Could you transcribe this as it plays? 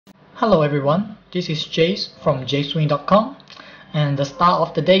Hello everyone, this is Jace from jswing.com, and the star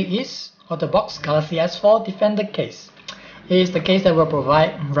of the day is OtterBox Galaxy S4 Defender case. It is the case that will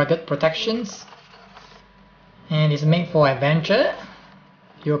provide rugged protections and is made for adventure.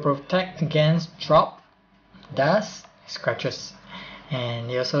 It will protect against drop, dust, scratches, and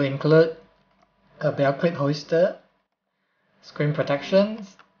it also include a belt clip holster, screen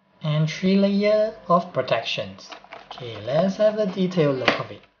protections, and 3 layers of protections. Okay, let's have a detailed look of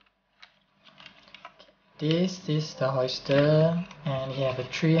it. This is the holster, and you have a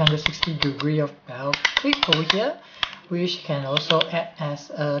 360-degree of belt clip over here, which can also act as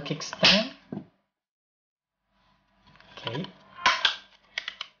a kickstand. Okay,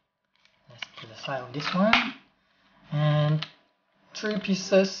 let's put aside of this one, and 3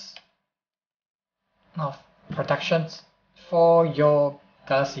 pieces of protections for your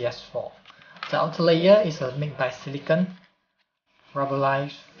Galaxy S4. The outer layer is made by silicone,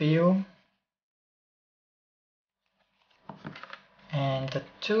 rubberized feel, and the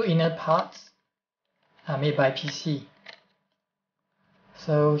 2 inner parts are made by PC.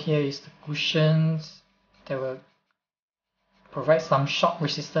 So here is the cushions that will provide some shock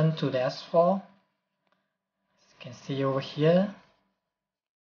resistance to the S4. As you can see over here.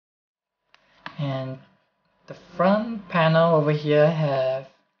 And the front panel over here have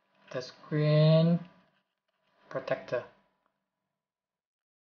the screen protector.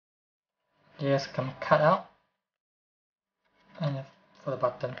 There's some cut out and for the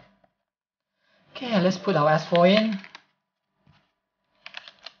button. Okay, let's put our S4 in.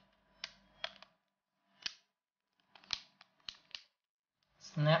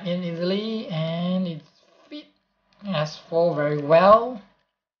 Snap in easily, and it fits S4 very well.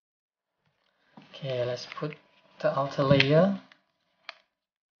 Okay, let's put the outer layer.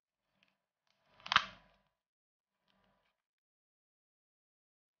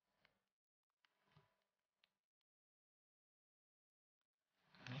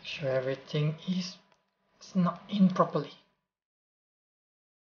 Make sure everything is not in properly.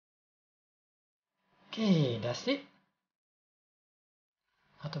 Okay, that's it.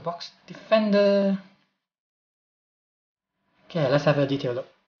 OtterBox Defender. Okay, let's have a detailed look.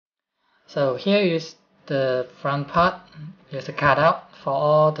 So here is the front part. There's a cutout for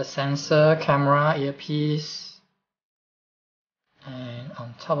all the sensor, camera, earpiece, and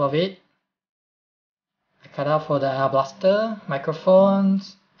on top of it, a cutout for the air blaster,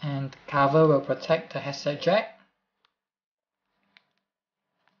 microphones, and the cover will protect the headset jack.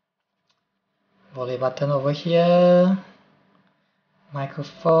 Volume button over here,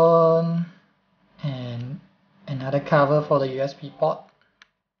 microphone, and another cover for the USB port.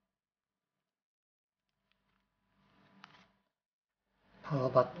 Power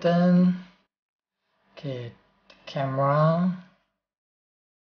button. Okay, the camera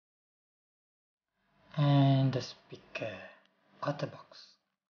and the speaker. OtterBox.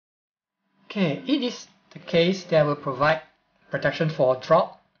 Okay, it is the case that will provide protection for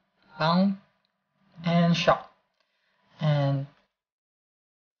drop, bounce, and shock. And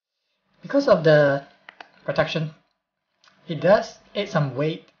because of the protection, it does add some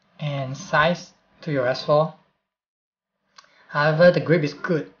weight and size to your S4. However, the grip is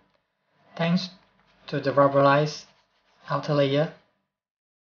good thanks to the rubberized outer layer.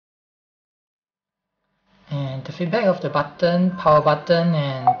 And the feedback of the button, power button,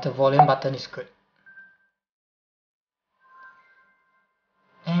 and the volume button is good.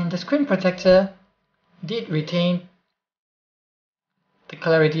 And the screen protector did retain the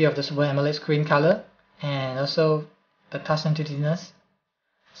clarity of the Super AMOLED screen color and also the touch sensitiveness,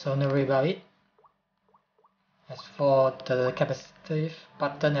 so no worry about it. As for the capacitive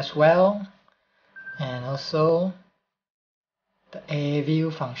button as well, and also the air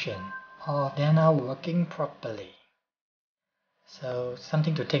view function, all of them are working properly. So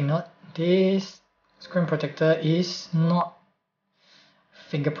something to take note, this screen protector is not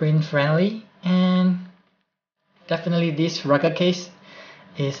fingerprint friendly, and definitely this rugged case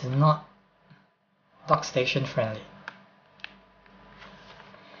is not dock station friendly.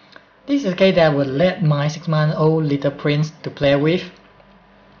 This is a case that I would let my 6-month-old little prince to play with.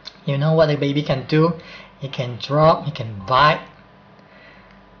 You know what a baby can do? He can drop, he can bite,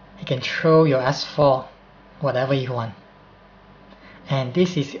 he can throw your S4, whatever you want. And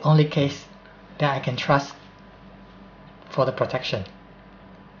this is the only case that I can trust for the protection.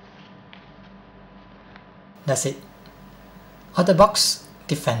 That's it. OtterBox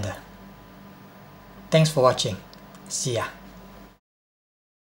Defender. Thanks for watching. See ya.